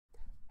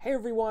Hey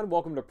everyone,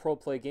 welcome to Pro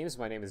Play Games.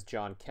 My name is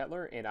John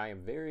Kettler, and I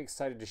am very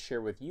excited to share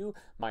with you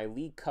my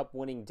League Cup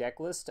winning deck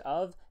list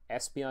of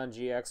Espeon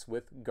GX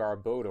with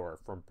Garbodor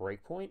from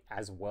Breakpoint,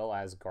 as well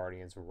as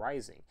Guardians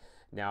Rising.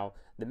 Now,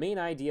 the main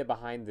idea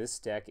behind this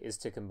deck is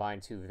to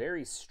combine two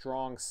very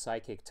strong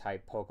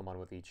Psychic-type Pokemon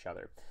with each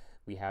other.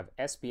 We have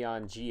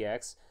Espeon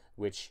GX,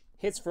 which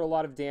hits for a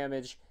lot of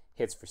damage,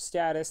 hits for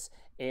status,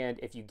 and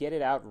if you get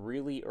it out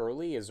really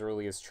early as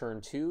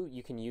turn 2,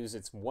 you can use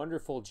its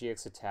wonderful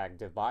GX attack,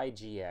 Divide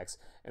GX,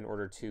 in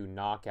order to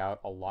knock out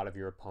a lot of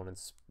your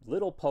opponent's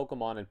little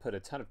Pokemon and put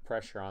a ton of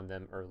pressure on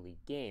them early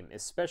game,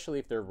 especially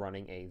if they're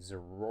running a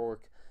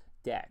Zoroark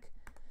deck.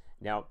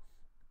 Now,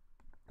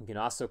 you can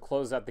also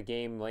close out the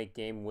game late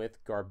game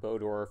with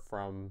Garbodor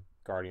from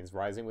Guardians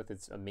Rising with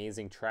its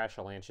amazing Trash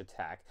Avalanche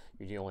attack.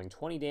 You're dealing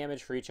 20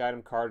 damage for each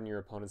item card in your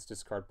opponent's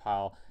discard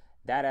pile.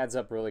 That adds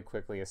up really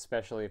quickly,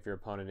 especially if your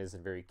opponent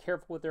isn't very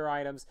careful with their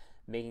items,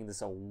 making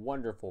this a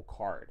wonderful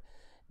card.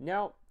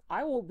 Now,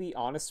 I will be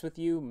honest with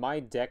you, my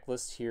deck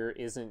list here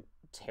isn't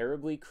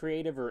terribly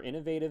creative or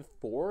innovative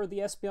for the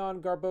Espeon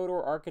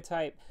Garbodor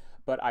archetype,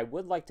 but I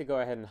would like to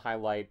go ahead and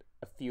highlight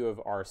a few of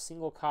our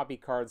single copy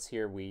cards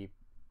here. We,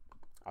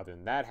 other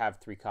than that, have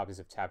 3 copies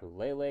of Tapu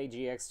Lele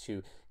GX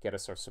to get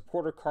us our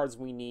supporter cards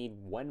we need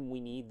when we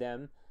need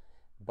them,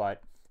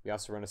 but we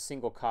also run a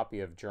single copy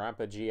of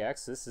Drampa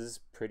GX. This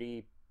is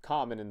pretty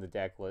common in the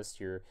deck list.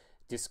 You're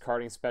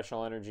discarding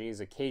special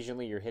energies.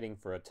 Occasionally you're hitting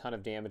for a ton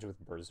of damage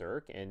with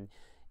Berserk. And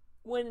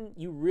when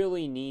you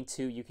really need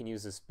to, you can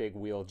use this Big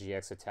Wheel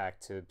GX attack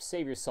to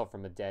save yourself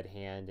from a dead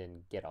hand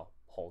and get a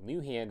whole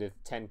new hand of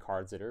 10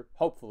 cards that are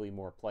hopefully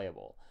more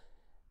playable.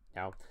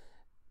 Now,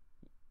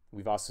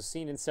 we've also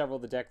seen in several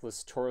of the deck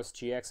lists Tauros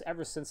GX.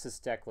 Ever since this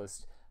deck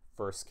list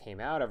first came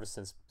out, ever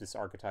since this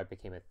archetype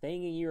became a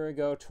thing a year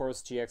ago,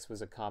 Tauros GX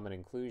was a common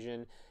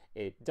inclusion.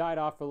 It died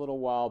off for a little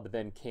while, but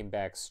then came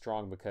back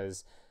strong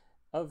because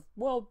of,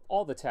 well,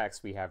 all the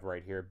attacks we have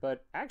right here.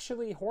 But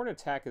actually, Horn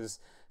Attack is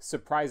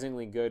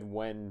surprisingly good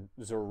when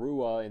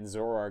Zorua and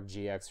Zoroark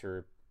GX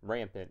are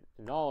rampant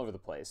and all over the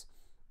place.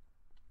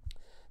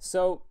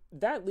 So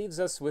that leaves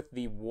us with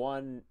the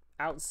one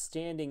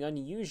outstanding,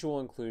 unusual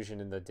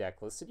inclusion in the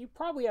deck list that you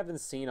probably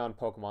haven't seen on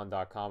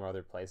Pokemon.com or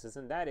other places,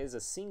 and that is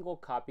a single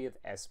copy of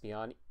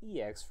Espeon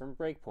EX from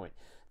Breakpoint.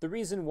 The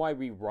reason why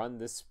we run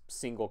this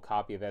single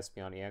copy of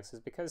Espeon EX is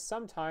because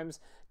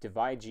sometimes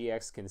Divide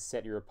GX can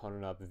set your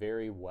opponent up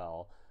very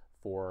well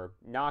for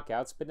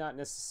knockouts, but not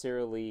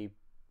necessarily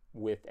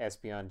with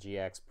Espeon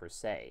GX per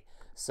se.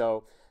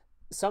 So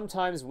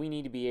sometimes we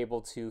need to be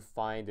able to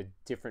find a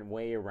different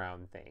way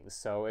around things.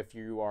 So if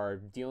you are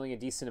dealing a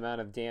decent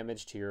amount of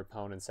damage to your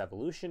opponent's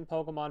evolution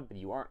Pokemon, but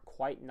you aren't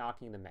quite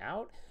knocking them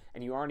out,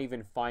 and you aren't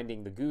even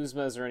finding the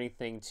Guzmas or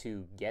anything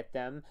to get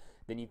them,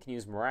 then you can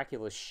use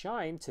Miraculous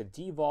Shine to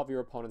devolve your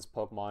opponent's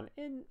Pokemon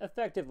and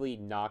effectively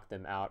knock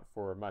them out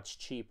for much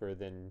cheaper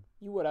than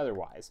you would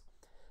otherwise.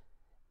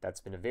 That's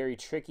been a very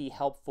tricky,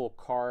 helpful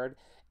card,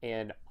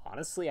 and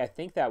honestly, I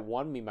think that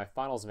won me my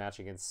finals match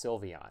against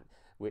Sylveon.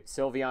 With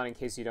Sylveon, in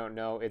case you don't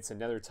know, it's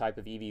another type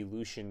of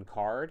evolution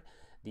card.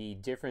 The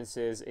difference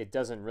is it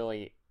doesn't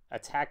really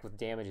attack with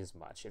damage as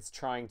much. It's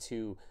trying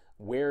to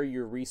wear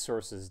your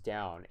resources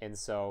down. And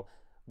so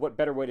what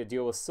better way to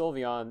deal with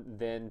Sylveon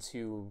than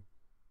to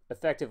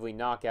effectively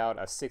knock out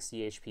a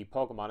 60 HP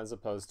Pokemon as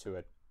opposed to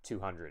a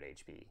 200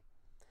 HP?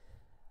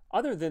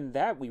 Other than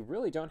that, we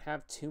really don't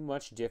have too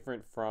much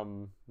different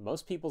from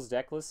most people's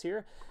deck lists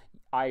here.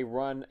 I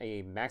run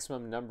a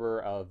maximum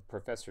number of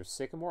Professor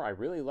Sycamore. I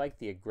really like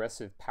the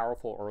aggressive,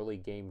 powerful early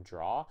game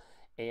draw,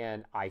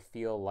 and I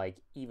feel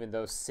like even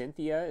though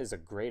Cynthia is a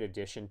great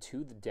addition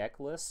to the deck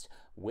list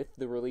with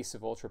the release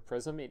of Ultra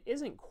Prism, it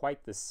isn't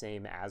quite the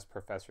same as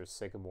Professor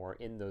Sycamore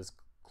in those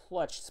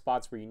clutch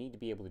spots where you need to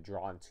be able to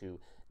draw into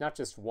not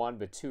just 1,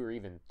 but 2 or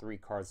even 3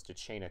 cards to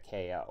chain a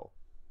KO.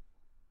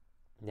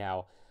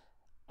 Now,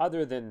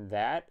 other than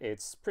that,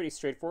 it's pretty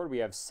straightforward. We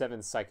have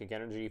 7 Psychic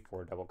Energy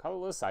for double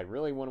colorless. I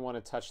really wouldn't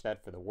want to touch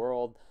that for the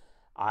world.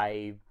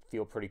 I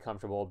feel pretty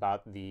comfortable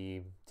about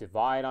the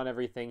Divide on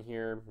everything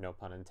here, no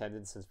pun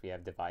intended, since we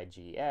have Divide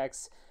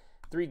GX.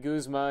 3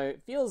 Guzma,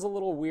 it feels a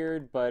little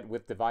weird, but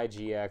with Divide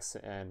GX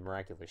and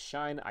Miraculous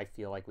Shine, I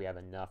feel like we have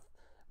enough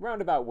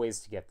roundabout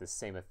ways to get the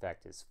same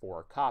effect as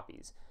 4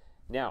 copies.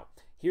 Now,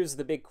 here's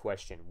the big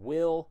question.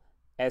 Will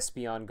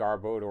Espeon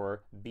Garbodor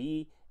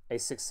be a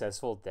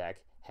successful deck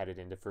headed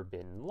into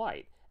Forbidden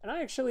Light? And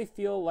I actually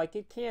feel like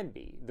it can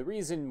be. The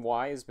reason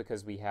why is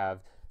because we have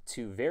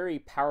 2 very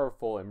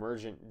powerful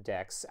emergent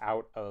decks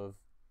out of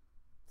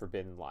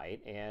Forbidden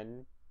Light,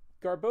 and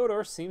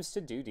Garbodor seems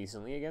to do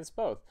decently against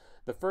both.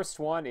 The first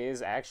one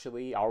is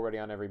actually already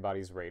on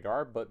everybody's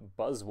radar, but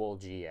Buzzwole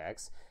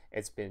GX.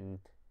 It's been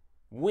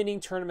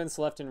winning tournaments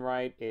left and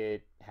right.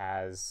 It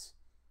has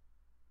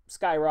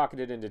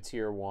skyrocketed into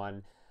Tier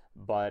 1.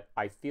 But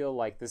I feel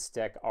like this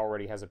deck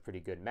already has a pretty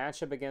good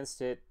matchup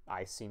against it.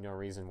 I see no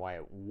reason why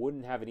it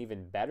wouldn't have an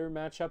even better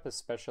matchup,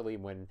 especially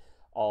when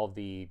all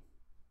the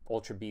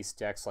Ultra Beast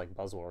decks like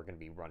Buzzwole are going to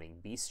be running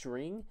Beast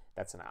Ring.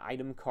 That's an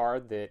item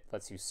card that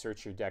lets you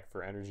search your deck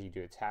for energy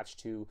to attach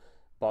to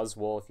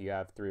Buzzwole if you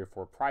have 3 or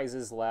 4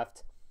 prizes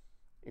left.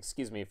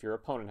 Excuse me, if your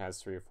opponent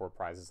has 3 or 4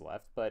 prizes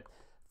left. But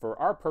for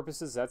our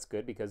purposes, that's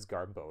good because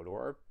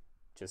Garbodor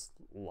just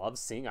loves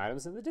seeing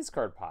items in the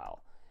discard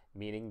pile,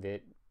 meaning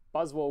that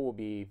Buzzwole will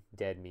be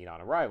dead meat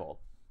on arrival.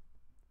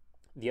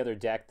 The other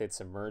deck that's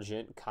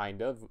emergent,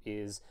 kind of,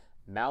 is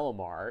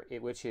Malamar,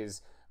 which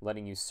is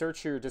letting you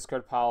search your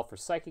discard pile for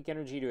psychic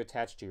energy to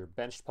attach to your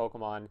benched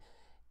Pokemon.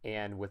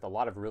 And with a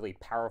lot of really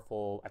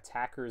powerful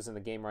attackers in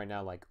the game right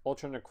now, like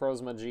Ultra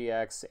Necrozma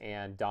GX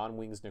and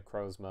Dawnwings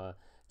Necrozma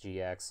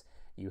GX,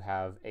 you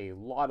have a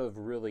lot of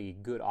really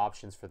good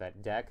options for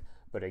that deck.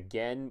 But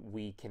again,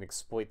 we can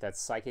exploit that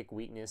psychic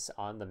weakness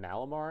on the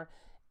Malamar.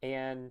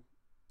 And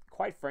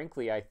quite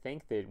frankly, I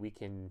think that we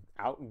can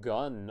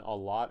outgun a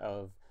lot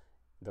of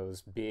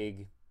those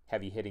big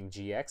heavy-hitting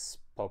GX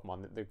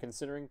Pokemon that they're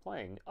considering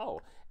playing.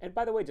 Oh, and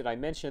by the way, did I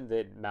mention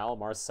that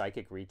Malamar's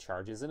Psychic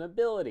Recharge is an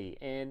ability,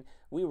 and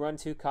we run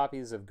 2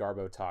 copies of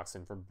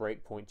Garbotoxin from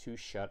Breakpoint to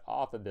shut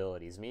off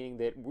abilities, meaning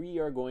that we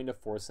are going to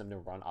force them to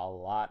run a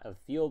lot of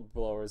Field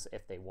Blowers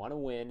if they want to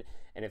win,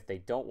 and if they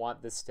don't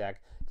want this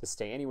deck to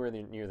stay anywhere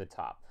near the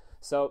top.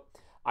 So,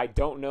 I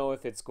don't know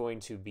if it's going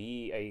to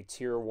be a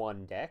Tier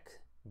 1 deck,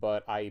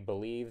 but I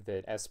believe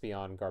that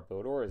Espeon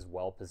Garbodor is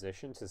well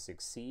positioned to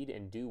succeed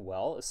and do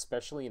well,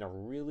 especially in a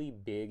really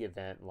big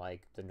event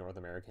like the North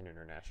American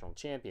International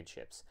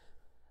Championships.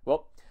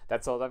 Well,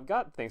 that's all I've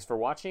got. Thanks for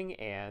watching,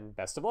 and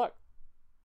best of luck!